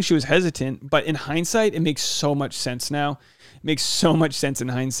think she was hesitant, but in hindsight, it makes so much sense now. It makes so much sense in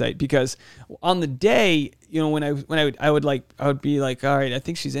hindsight, because on the day, when I would be like, all right, I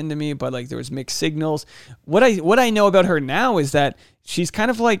think she's into me, but like there was mixed signals. What I know about her now is that she's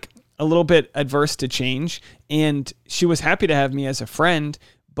kind of like a little bit adverse to change, and she was happy to have me as a friend,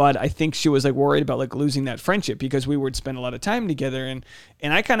 but I think she was like worried about like losing that friendship, because we would spend a lot of time together,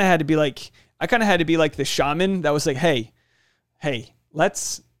 and I kind of had to be like the shaman that was like, hey,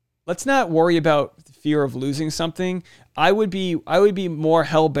 let's not worry about the fear of losing something. I would be more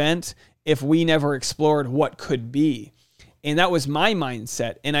hell-bent if we never explored what could be. And that was my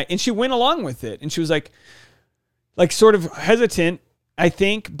mindset. And she went along with it, and she was like sort of hesitant, I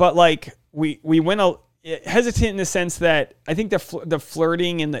think, but like we went hesitant in the sense that I think the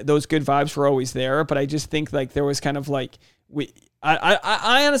flirting and those good vibes were always there, but I just think like there was kind of like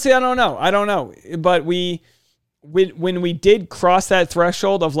I honestly I don't know, but when we did cross that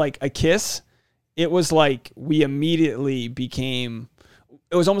threshold of like a kiss, it was like we immediately became.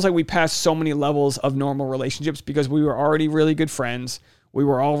 It was almost like we passed so many levels of normal relationships, because we were already really good friends. We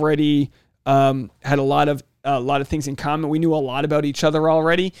were already had a lot of things in common. We knew a lot about each other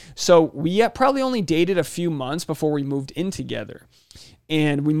already. So we probably only dated a few months before we moved in together.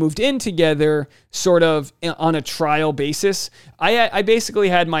 And we moved in together sort of on a trial basis. I basically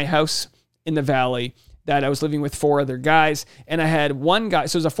had my house in the valley, that I was living with 4 other guys, and I had one guy.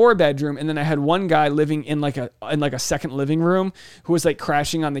 So it was a 4-bedroom, and then I had one guy living in like a second living room who was like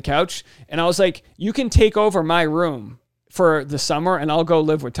crashing on the couch. And I was like, you can take over my room for the summer, and I'll go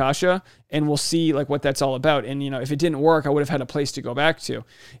live with Tasha, and we'll see like what that's all about. And if it didn't work, I would have had a place to go back to.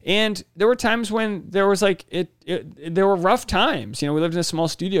 And there were times when there was like there were rough times. We lived in a small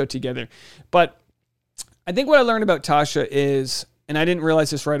studio together, but I think what I learned about Tasha is, and I didn't realize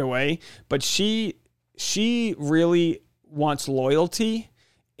this right away, but she really wants loyalty.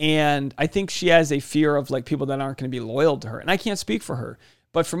 And I think she has a fear of like people that aren't going to be loyal to her. And I can't speak for her,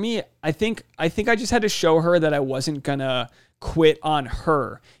 but for me, I think I just had to show her that I wasn't going to quit on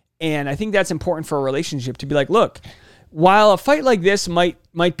her. And I think that's important for a relationship, to be like, look, while a fight like this might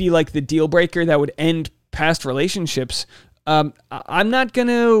be like the deal breaker that would end past relationships, I'm not going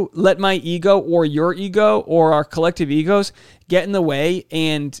to let my ego or your ego or our collective egos get in the way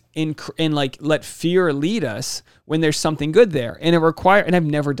and like let fear lead us when there's something good there. And and I've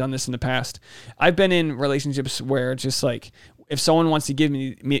never done this in the past. I've been in relationships where it's just like, if someone wants to give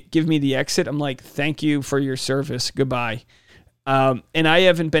me the exit, I'm like, thank you for your service. Goodbye. And I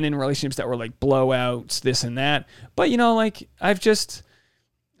haven't been in relationships that were like blowouts, this and that. But like I've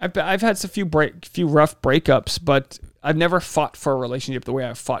had a few rough breakups, but I've never fought for a relationship the way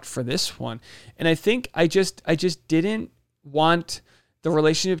I fought for this one. And I think I just didn't want the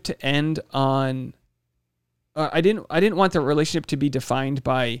relationship to end on. I didn't want the relationship to be defined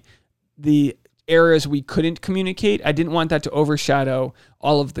by the areas we couldn't communicate. I didn't want that to overshadow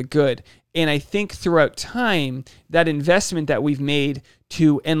all of the good. And I think throughout time, that investment that we've made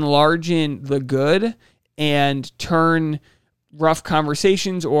to enlarge in the good and turn rough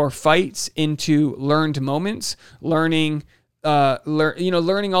conversations or fights into learned moments, learning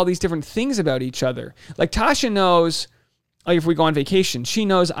all these different things about each other. Like Tasha knows, like if we go on vacation, she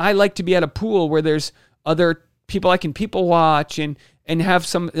knows I like to be at a pool where there's other people I can people watch and have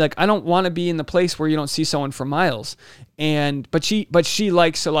some, like, I don't want to be in the place where you don't see someone for miles. But she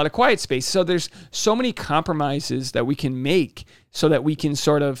likes a lot of quiet space. So there's so many compromises that we can make so that we can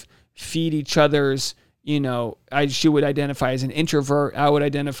sort of feed each other's, she would identify as an introvert. I would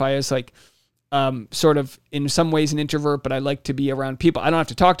identify as like, sort of in some ways an introvert, but I like to be around people. I don't have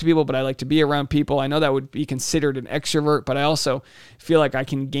to talk to people, but I like to be around people. I know that would be considered an extrovert, but I also feel like I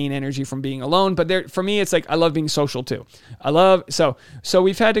can gain energy from being alone. But for me, it's like, I love being social too. So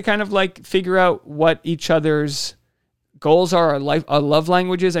we've had to kind of like figure out what each other's goals are, our love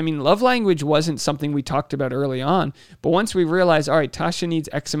languages. I mean, love language wasn't something we talked about early on, but once we realized, all right, Tasha needs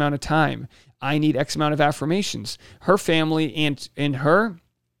X amount of time. I need X amount of affirmations. Her family and her,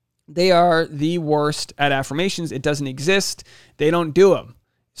 they are the worst at affirmations. It doesn't exist. They don't do them.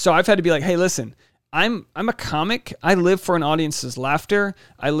 So I've had to be like, hey, listen, I'm a comic. I live for an audience's laughter.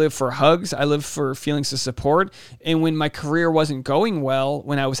 I live for hugs. I live for feelings of support. And when my career wasn't going well,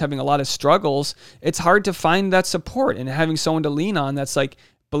 when I was having a lot of struggles, it's hard to find that support and having someone to lean on that's like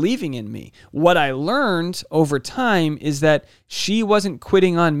believing in me. What I learned over time is that she wasn't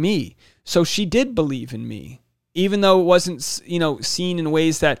quitting on me. So she did believe in me. Even though it wasn't, seen in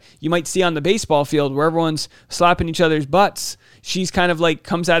ways that you might see on the baseball field where everyone's slapping each other's butts, she's kind of like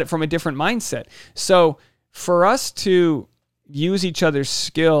comes at it from a different mindset. So for us to use each other's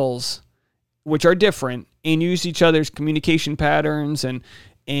skills, which are different, and use each other's communication patterns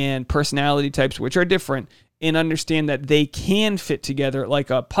and personality types, which are different, and understand that they can fit together like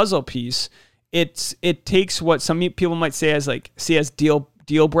a puzzle piece, it takes what some people might see as deal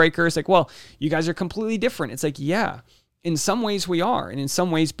breakers. Like, well, you guys are completely different. It's like, yeah, in some ways we are. And in some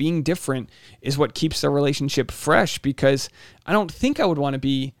ways being different is what keeps the relationship fresh, because I don't think I would want to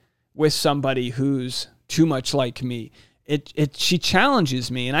be with somebody who's too much like me. She challenges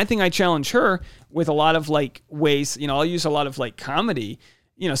me. And I think I challenge her with a lot of like ways, I'll use a lot of like comedy.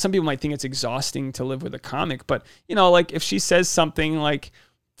 Some people might think it's exhausting to live with a comic, but like if she says something like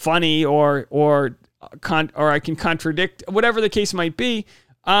funny or I can contradict, whatever the case might be,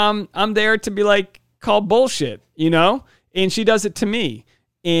 I'm there to be like, call bullshit, and she does it to me,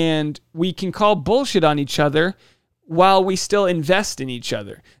 and we can call bullshit on each other while we still invest in each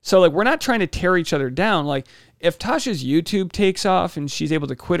other. So like, we're not trying to tear each other down. Like if Tasha's YouTube takes off and she's able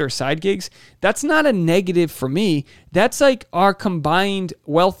to quit her side gigs, that's not a negative for me. That's like our combined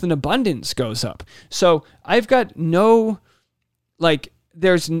wealth and abundance goes up. So I've got no, like,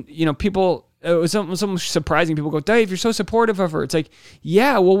 there's, people, it was almost surprising. People go, Dave, you're so supportive of her. It's like,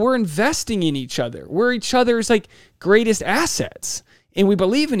 yeah, well, we're investing in each other. We're each other's like greatest assets, and we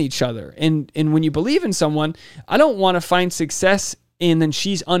believe in each other. And when you believe in someone, I don't want to find success and then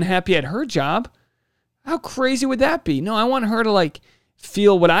she's unhappy at her job. How crazy would that be? No, I want her to like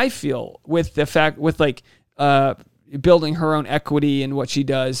feel what I feel with the fact, with like, building her own equity in what she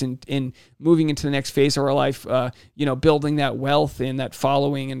does and moving into the next phase of her life, building that wealth and that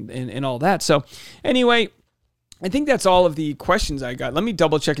following and all that. So anyway, I think that's all of the questions I got. Let me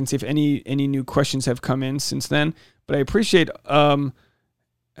double check and see if any new questions have come in since then, but I appreciate, I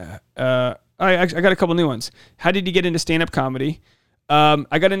got a couple new ones. How did you get into stand-up comedy?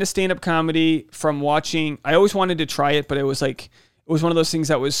 I got into stand-up comedy from watching, I always wanted to try it, but it was one of those things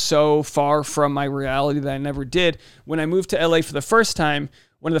that was so far from my reality that I never did. When I moved to LA for the first time,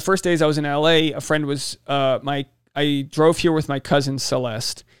 one of the first days I was in LA, a friend was, I drove here with my cousin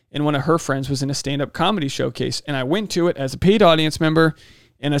Celeste, and one of her friends was in a stand-up comedy showcase. And I went to it as a paid audience member,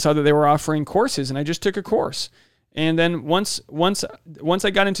 and I saw that they were offering courses, and I just took a course. And then once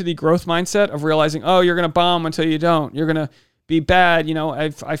I got into the growth mindset of realizing, oh, you're going to bomb until you don't, you're going to be bad.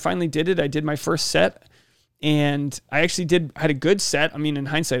 I finally did it. I did my first set. And I actually had a good set. I mean, in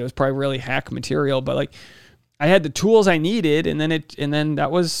hindsight, it was probably really hack material, but like I had the tools I needed. And then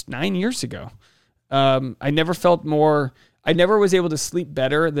that was 9 years ago. I never was able to sleep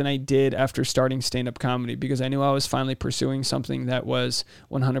better than I did after starting stand-up comedy, because I knew I was finally pursuing something that was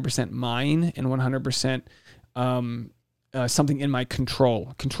 100% mine and 100% something in my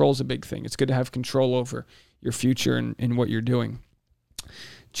control. Control is a big thing. It's good to have control over your future and what you're doing.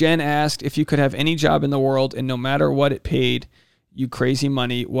 Jen asked, if you could have any job in the world and no matter what it paid you crazy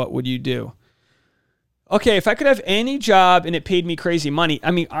money, what would you do? Okay, if I could have any job and it paid me crazy money,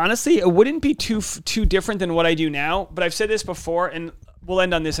 I mean, honestly, it wouldn't be too different than what I do now, but I've said this before, and we'll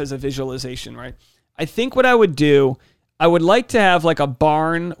end on this as a visualization, right? I think what I would do, I would like to have like a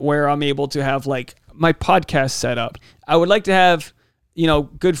barn where I'm able to have like my podcast set up. I would like to have,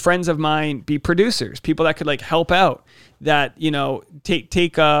 good friends of mine be producers, people that could like help out, that, I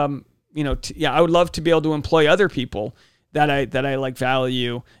would love to be able to employ other people that I like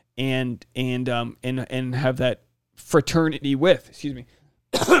value and have that fraternity with, excuse me.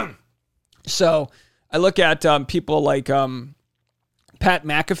 So I look at people like Pat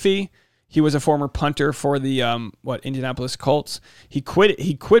McAfee. He was a former punter for the Indianapolis Colts. He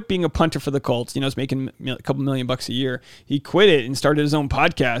quit being a punter for the Colts. He's making a couple $1 million a year. He quit it and started his own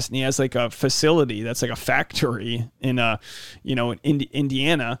podcast, and he has like a facility that's like a factory in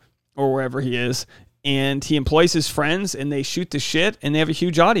Indiana or wherever he is. And he employs his friends, and they shoot the shit, and they have a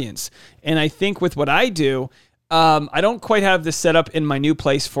huge audience. And I think with what I do, I don't quite have this set up in my new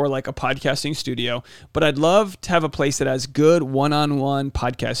place for like a podcasting studio, but I'd love to have a place that has good one-on-one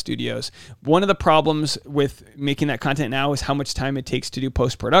podcast studios. One of the problems with making that content now is how much time it takes to do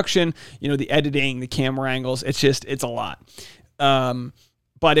post-production, the editing, the camera angles. It's a lot.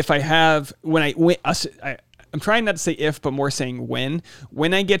 But if I have, I'm trying not to say if, but more saying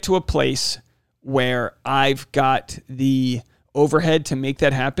when I get to a place where I've got the overhead to make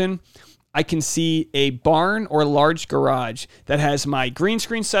that happen, I can see a barn or a large garage that has my green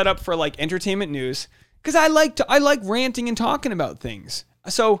screen set up for like entertainment news, because I like ranting and talking about things.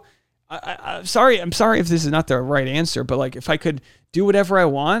 So I'm sorry if this is not the right answer, but like if I could do whatever I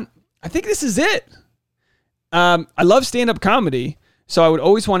want, I think this is it. I love stand-up comedy, so I would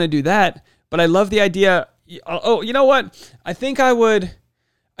always want to do that, but I love the idea. Oh, you know what? I think I would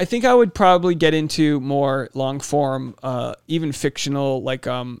probably get into more long form, even fictional, like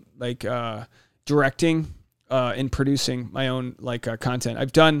directing and producing my own content.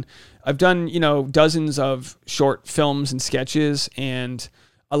 I've done dozens of short films and sketches, and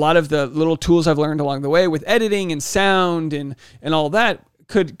a lot of the little tools I've learned along the way with editing and sound and all that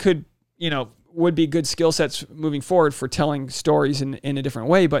would be good skill sets moving forward for telling stories in a different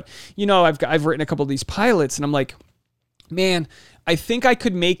way. But I've written a couple of these pilots, and I'm like, man, I think I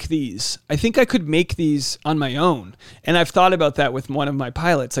could make these. I think I could make these on my own. And I've thought about that with one of my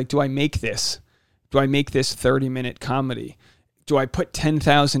pilots. Like, do I make this? Do I make this 30-minute comedy? Do I put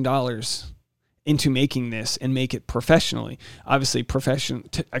 $10,000 into making this and make it professionally? Obviously, I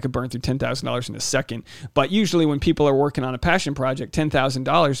could burn through $10,000 in a second. But usually when people are working on a passion project,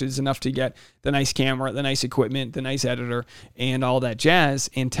 $10,000 is enough to get the nice camera, the nice equipment, the nice editor, and all that jazz,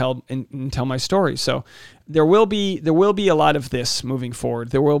 and tell my story. So there will be a lot of this moving forward.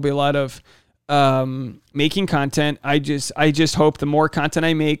 There will be a lot of making content. I just hope the more content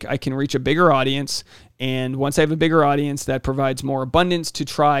I make, I can reach a bigger audience. And once I have a bigger audience, that provides more abundance to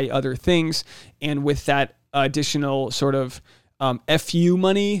try other things. And with that additional sort of FU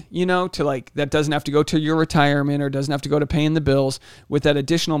money, to like, that doesn't have to go to your retirement or doesn't have to go to paying the bills. With that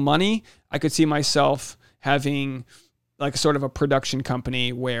additional money, I could see myself having like sort of a production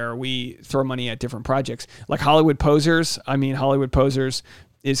company where we throw money at different projects, like Hollywood Posers. I mean, Hollywood Posers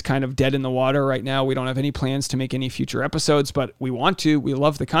is kind of dead in the water right now. We don't have any plans to make any future episodes, but we want to. We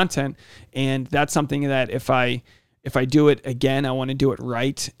love the content, and that's something that if I do it again, I want to do it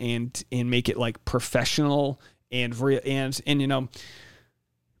right and make it like professional and you know,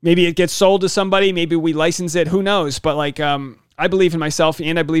 maybe it gets sold to somebody, maybe we license it, who knows? But like, I believe in myself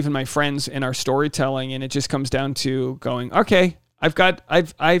and I believe in my friends and our storytelling. And it just comes down to going, okay,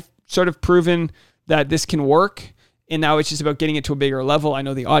 I've sort of proven that this can work. And now it's just about getting it to a bigger level. I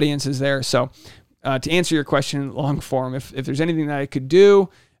know the audience is there. So to answer your question long form, if there's anything that I could do,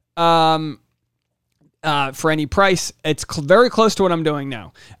 for any price, it's very close to what I'm doing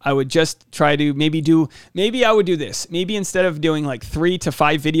now. I would just try to maybe I would do this. Maybe instead of doing like 3 to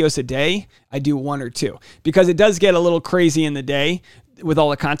 5 videos a day, I do 1 or 2, because it does get a little crazy in the day with all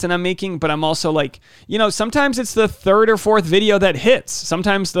the content I'm making. But I'm also like, you know, sometimes it's the 3rd or 4th video that hits.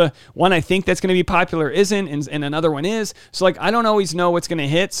 Sometimes the one I think that's going to be popular isn't, and another one is. So like, I don't always know what's going to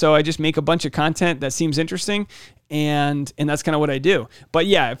hit. So I just make a bunch of content that seems interesting. And that's kind of what I do. But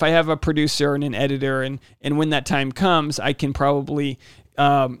yeah, if I have a producer and an editor and when that time comes, I can probably,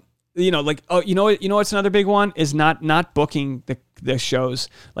 you know, like, oh, you know what's another big one is not booking the shows,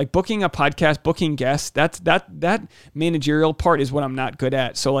 like booking a podcast, booking guests. That managerial part is what I'm not good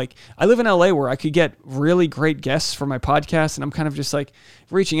at. So like, I live in LA where I could get really great guests for my podcast, and I'm kind of just like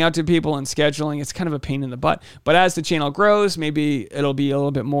reaching out to people and scheduling. It's kind of a pain in the butt. But as the channel grows, maybe it'll be a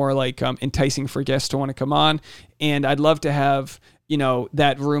little bit more like enticing for guests to want to come on. And I'd love to have, you know,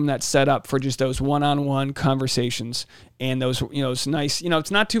 that room that's set up for just those one-on-one conversations and those, you know, it's nice, you know,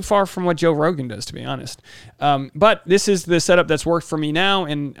 it's not too far from what Joe Rogan does, to be honest. But this is the setup that's worked for me now,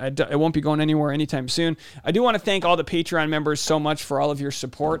 and I won't be going anywhere anytime soon. I do want to thank all the Patreon members so much for all of your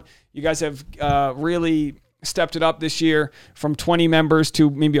support. You guys have really stepped it up this year from 20 members to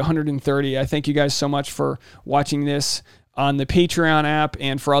maybe 130. I thank you guys so much for watching this on the Patreon app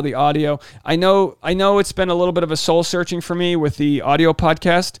and for all the audio. I know it's been a little bit of a soul searching for me with the audio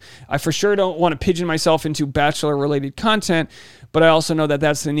podcast. I for sure don't want to pigeon myself into Bachelor related content, but I also know that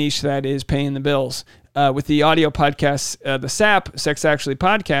that's the niche that is paying the bills. With the audio podcast, the SAP,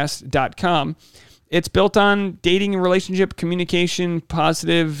 sexactuallypodcast.com, it's built on dating and relationship communication,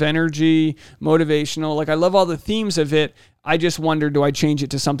 positive energy, motivational. Like, I love all the themes of it. I just wonder, do I change it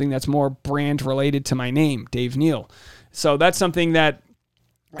to something that's more brand related to my name, Dave Neal? So that's something that,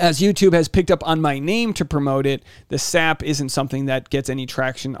 as YouTube has picked up on my name to promote it, the SAP isn't something that gets any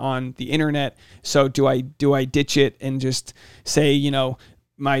traction on the internet. So do I ditch it and just say, you know,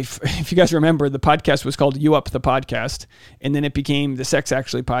 if you guys remember, the podcast was called You Up the Podcast, and then it became the Sex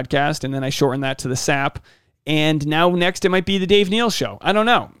Actually Podcast, and then I shortened that to the SAP. And now next it might be the Dave Neal Show. I don't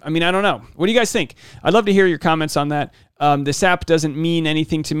know. I don't know. What do you guys think? I'd love to hear your comments on that. The SAP doesn't mean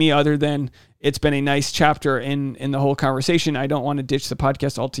anything to me other than it's been a nice chapter in the whole conversation. I don't want to ditch the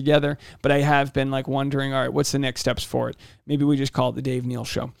podcast altogether, but I have been like wondering, all right, what's the next steps for it? Maybe we just call it the Dave Neal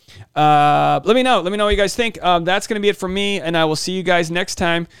Show. Let me know what you guys think. That's going to be it from me, and I will see you guys next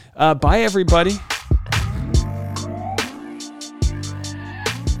time. Bye, everybody.